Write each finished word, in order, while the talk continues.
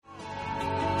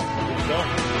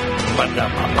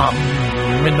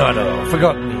Midnight Oil,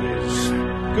 Forgotten Years.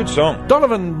 Good song.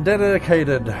 Donovan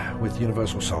dedicated with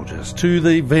Universal Soldiers to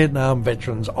the Vietnam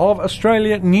veterans of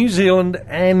Australia, New Zealand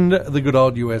and the good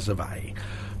old US of A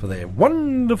for their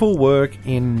wonderful work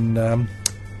in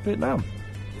Vietnam.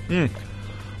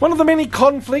 One of the many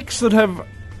conflicts that have...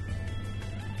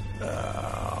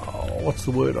 what's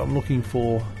the word I'm looking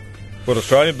for? What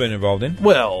Australia been involved in?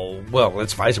 Well,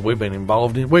 let's face it, we've been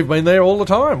involved in... We've been there all the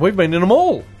time. We've been in them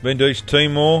all. Been to East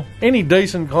Timor. Any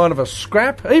decent kind of a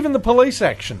scrap, even the police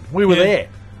action. We were there.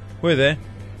 We're there.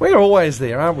 We're always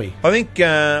there, aren't we? I think,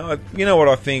 you know what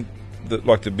I think, that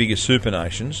like the biggest super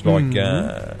nations, like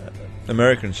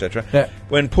America, etc.,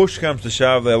 when push comes to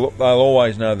shove, they'll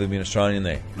always know there'll be an Australian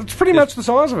there. It's pretty much the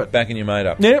size of it. Backing your mate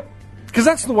up. Yep. Because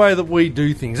that's the way that we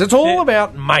do things. It's all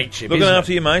about mateship, Looking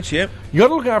after your mates, yep. You got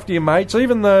to look after your mates,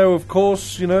 even though, of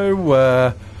course, you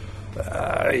know,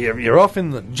 you're off in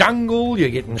the jungle, you're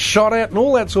getting shot at and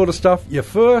all that sort of stuff. Your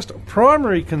first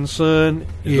primary concern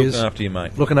is looking after your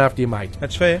mate. Looking after your mate.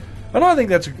 That's fair. And I think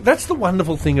that's the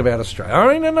wonderful thing about Australia.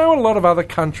 I mean, I know a lot of other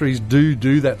countries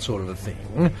do that sort of a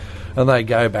thing, and they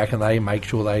go back and they make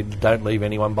sure they don't leave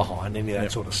anyone behind, any of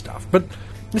that sort of stuff. But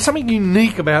there's something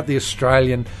unique about the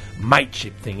Australian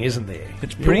mateship thing, isn't there?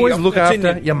 It's pretty, you always look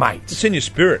after your mates. It's in your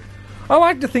spirit. I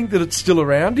like to think that it's still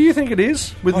around. Do you think it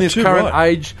is with this current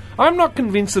age? I'm not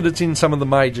convinced that it's in some of the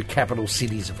major capital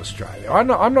cities of Australia.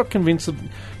 I'm not convinced that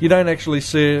you don't actually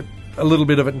see a little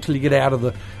bit of it until you get out of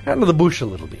the bush a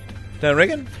little bit. Don't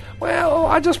reckon? Well,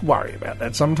 I just worry about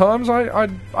that sometimes. I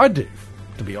do,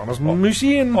 to be honest,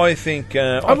 Moosey. And I think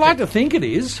I'd like to think it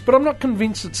is, but I'm not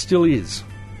convinced it still is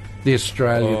the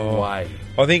Australian way.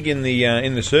 I think in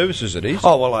the services it is.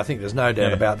 Oh well, I think there's no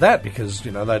doubt about that because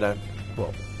they don't.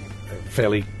 Well, they're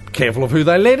fairly careful of who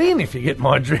they let in. If you get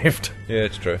my drift. Yeah,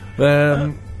 it's true.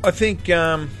 I think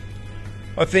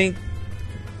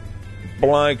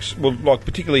blokes, well, like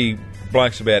particularly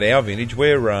blokes about our vintage,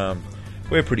 we're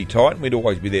pretty tight, and we'd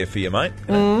always be there for you, mate.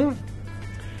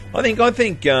 I think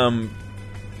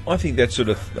that sort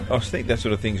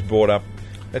of thing's brought up.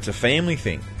 That's a family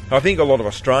thing. I think a lot of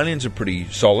Australians are pretty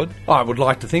solid. I would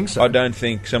like to think so. I don't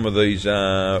think some of these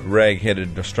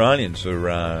rag-headed Australians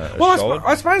are solid.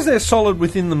 I suppose they're solid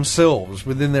within themselves,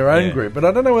 within their own group, but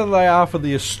I don't know whether they are for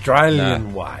the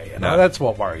Australian way. And that's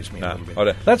what worries me a little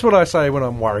bit. That's what I say when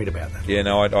I'm worried about that. Yeah,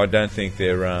 no, I don't think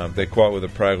they're quite with the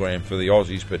program for the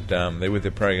Aussies, but they're with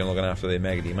the program looking after their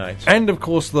maggoty mates. And, of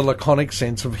course, the laconic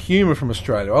sense of humour from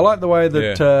Australia. I like the way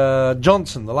that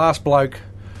Johnson, the last bloke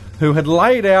who had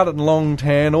laid out in long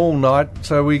tan all night.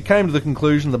 So we came to the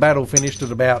conclusion the battle finished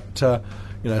at about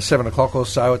 7 o'clock or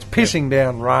so. It's pissing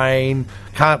down rain.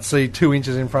 Can't see 2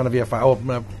 inches in front of your face.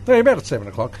 About at 7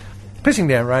 o'clock. Pissing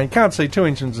down rain. Can't see 2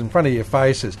 inches in front of your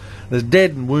faces. There's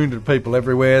dead and wounded people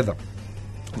everywhere.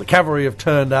 The cavalry have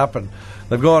turned up and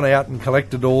they've gone out and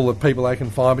collected all the people they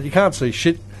can find, but you can't see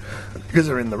shit because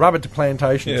they're in the rubber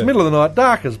plantation. It's middle of the night,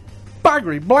 dark as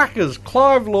buggery, black as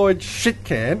Clive Lloyd's shit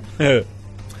can.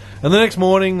 And the next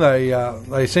morning,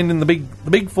 they send in the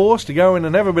big force to go in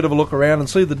and have a bit of a look around and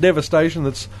see the devastation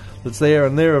that's there.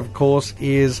 And there, of course,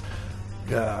 is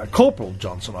Corporal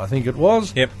Johnson, I think it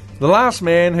was. Yep. The last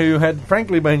man who had,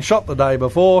 frankly, been shot the day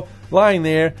before, laying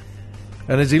there.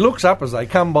 And as he looks up as they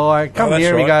come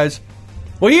here, and he goes,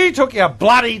 "Well, you took your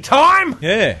bloody time!"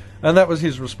 Yeah. And that was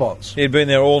his response. He'd been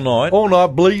there all night. All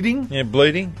night, bleeding. Yeah,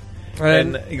 bleeding.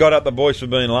 And he got up the boys for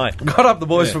being late.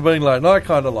 For being late, and I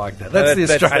kind of like that. That's the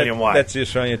Australian way. That's the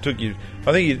Australian. It took you.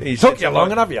 I think he took you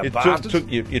long enough, you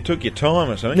bastard. You took your time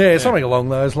or something. Yeah, something along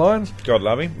those lines. God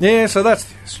love him. Yeah, so that's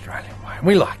the Australian way.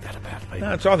 We like that about people.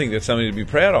 No, I think that's something to be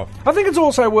proud of. I think it's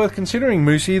also worth considering,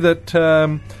 Moosey, that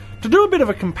to do a bit of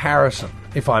a comparison,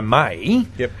 if I may.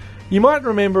 Yep. You might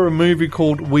remember a movie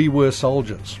called We Were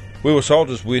Soldiers. We Were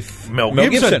Soldiers with Mel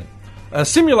Gibson. A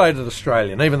simulated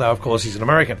Australian, even though, of course, he's an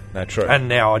American. That's true. And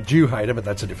now I do hate him, but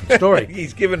that's a different story.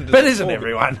 He's given it to but isn't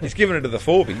everyone? He's given it to the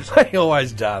Forbies. He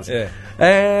always does. Yeah.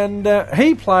 And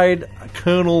he played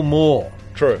Colonel Moore.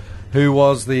 True. Who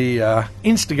was the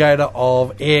instigator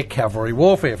of air cavalry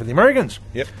warfare for the Americans.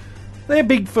 Yep. Their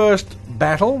big first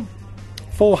battle,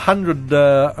 400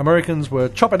 Americans were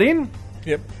chopped in.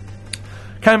 Yep.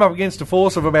 Came up against a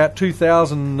force of about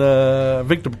 2,000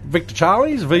 Victor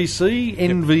Charlies, VC,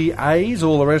 NVAs,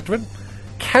 all the rest of it.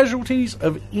 Casualties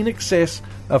of in excess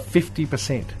of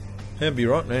 50%. That'd be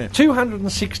right, man.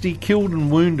 260 killed and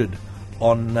wounded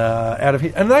out of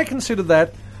here. And they considered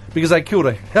that because they killed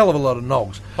a hell of a lot of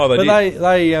nogs. Oh, they did.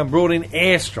 They brought in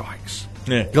airstrikes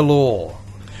galore.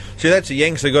 See, that's the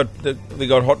Yanks. They got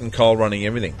hot and cold running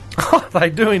everything. They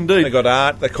do indeed. They got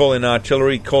art. They call in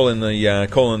artillery, call in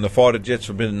the fighter jets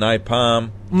for a bit of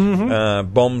napalm,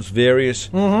 bombs, various,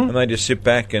 and they just sit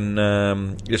back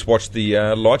and just watch the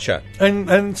light show.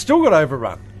 And still got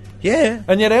overrun. Yeah.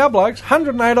 And yet our blokes,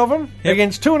 108 of them,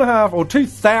 against 2,500 or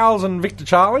 2,000 Victor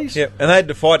Charlies. Yep. And they had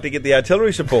to fight to get the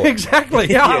artillery support.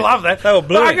 Exactly. Yeah, I love that. They were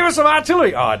brilliant. Give us some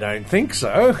artillery. I don't think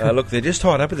so. Look, they're just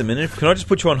tied up at the minute. Can I just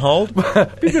put you on hold?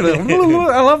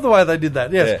 I love the way they did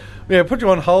that, yes. Yeah, put you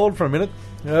on hold for a minute.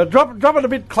 Drop it a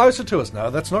bit closer to us.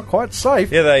 No, that's not quite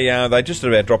safe. Yeah, they just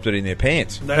about dropped it in their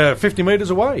pants. 50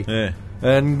 metres away. Yeah.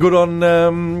 And good on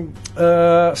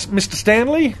Mr.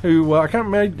 Stanley, who I can't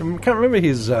remember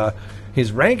his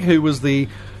rank, who was the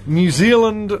New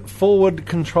Zealand forward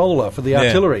controller for the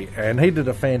artillery, and he did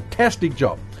a fantastic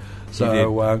job.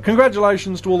 So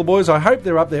congratulations to all the boys. I hope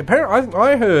they're up there. Apparently,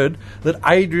 I heard that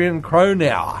Adrian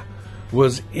Cronauer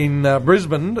was in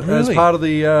Brisbane as part of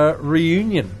the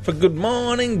reunion for Good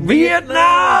Morning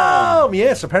Vietnam.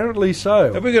 Yes, apparently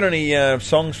so. Have we got any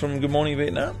songs from Good Morning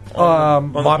Vietnam?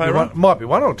 Might be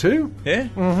one or two. Yeah,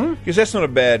 because that's not a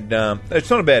bad. It's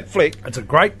not a bad flick. It's a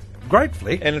great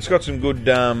flick, and it's got some good.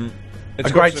 It's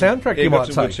a great soundtrack. You might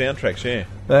say. Good soundtracks.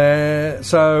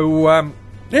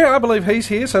 Yeah. I believe he's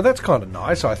here, so that's kind of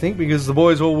nice. I think because the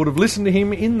boys all would have listened to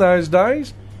him in those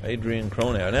days. Adrian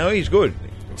Cronauer. Now he's good.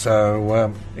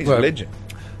 So he's a legend.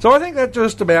 So I think that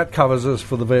just about covers us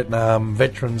for the Vietnam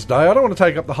Veterans Day. I don't want to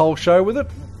take up the whole show with it.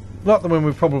 Not that when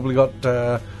we've probably got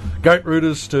goat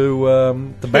rooters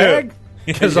to bag,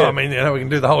 because we can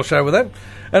do the whole show with that.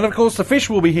 And of course, the fish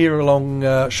will be here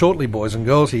along shortly, boys and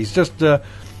girls. He's just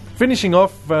finishing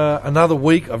off another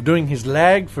week of doing his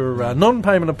lag for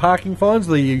non-payment of parking fines,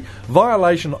 the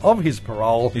violation of his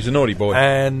parole. He's a naughty boy,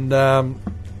 and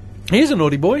he's a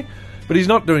naughty boy. But he's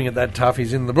not doing it that tough.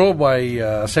 He's in the Broadway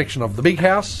section of the Big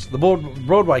House, the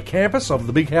Broadway campus of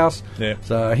the Big House. Yeah.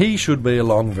 So he should be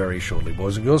along very shortly,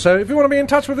 boys and girls. So if you want to be in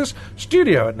touch with us,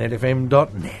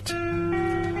 studio@netfm.net.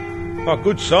 Oh,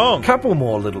 good song. Couple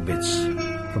more little bits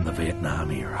from the Vietnam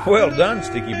era. Well done,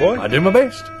 Sticky Boy. I do my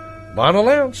best. Vinyl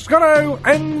Lounge, Scotto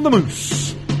and the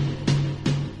Moose.